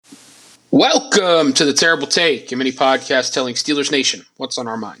Welcome to the Terrible Take, a mini podcast telling Steelers Nation what's on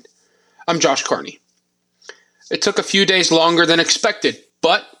our mind. I'm Josh Carney. It took a few days longer than expected,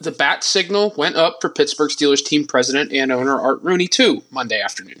 but the bat signal went up for Pittsburgh Steelers team president and owner Art Rooney too Monday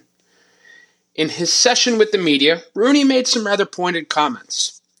afternoon. In his session with the media, Rooney made some rather pointed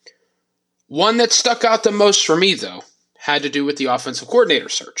comments. One that stuck out the most for me, though, had to do with the offensive coordinator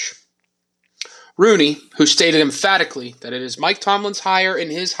search. Rooney, who stated emphatically that it is Mike Tomlin's hire and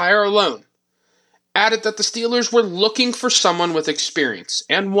his hire alone, added that the Steelers were looking for someone with experience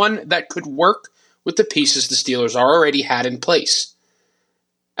and one that could work with the pieces the Steelers already had in place.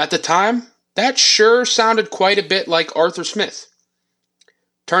 At the time, that sure sounded quite a bit like Arthur Smith.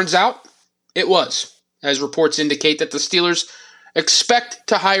 Turns out, it was, as reports indicate that the Steelers expect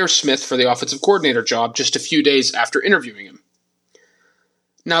to hire Smith for the offensive coordinator job just a few days after interviewing him.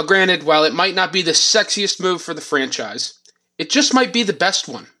 Now granted, while it might not be the sexiest move for the franchise, it just might be the best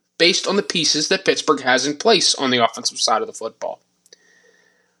one, based on the pieces that Pittsburgh has in place on the offensive side of the football.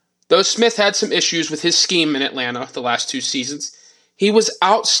 Though Smith had some issues with his scheme in Atlanta the last two seasons, he was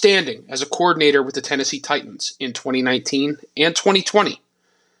outstanding as a coordinator with the Tennessee Titans in 2019 and 2020,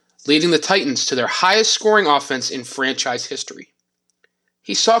 leading the Titans to their highest scoring offense in franchise history.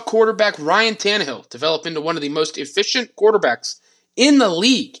 He saw quarterback Ryan Tannehill develop into one of the most efficient quarterbacks in the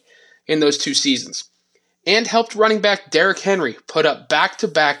league in those two seasons, and helped running back Derrick Henry put up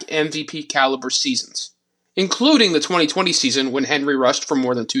back-to-back MVP caliber seasons, including the 2020 season when Henry rushed for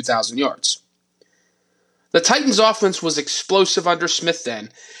more than 2,000 yards. The Titans' offense was explosive under Smith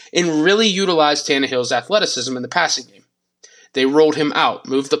then, and really utilized Tannehill's athleticism in the passing game. They rolled him out,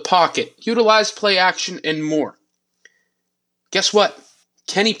 moved the pocket, utilized play action, and more. Guess what?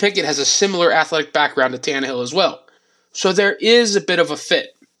 Kenny Pickett has a similar athletic background to Tannehill as well, so there is a bit of a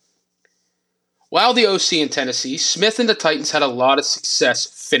fit. While the OC in Tennessee, Smith and the Titans had a lot of success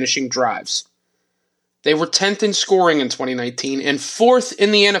finishing drives. They were 10th in scoring in 2019 and 4th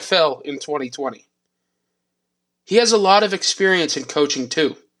in the NFL in 2020. He has a lot of experience in coaching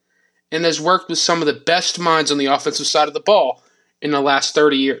too, and has worked with some of the best minds on the offensive side of the ball in the last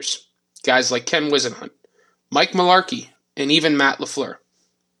 30 years. Guys like Ken Whisenhunt, Mike Mularkey, and even Matt LaFleur.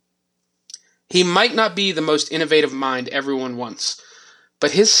 He might not be the most innovative mind everyone wants,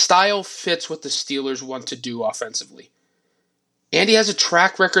 but his style fits what the Steelers want to do offensively. And he has a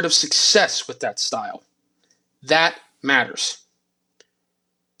track record of success with that style. That matters.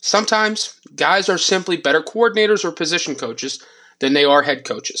 Sometimes, guys are simply better coordinators or position coaches than they are head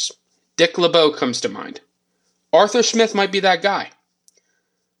coaches. Dick LeBeau comes to mind. Arthur Smith might be that guy.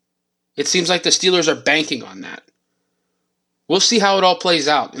 It seems like the Steelers are banking on that. We'll see how it all plays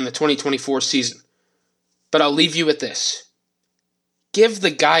out in the 2024 season. But I'll leave you with this. Give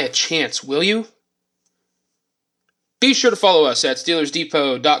the guy a chance, will you? Be sure to follow us at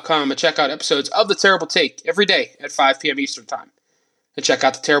SteelersDepot.com and check out episodes of The Terrible Take every day at 5 p.m. Eastern Time. And check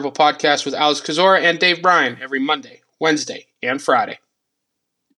out The Terrible Podcast with Alex Kozora and Dave Bryan every Monday, Wednesday, and Friday.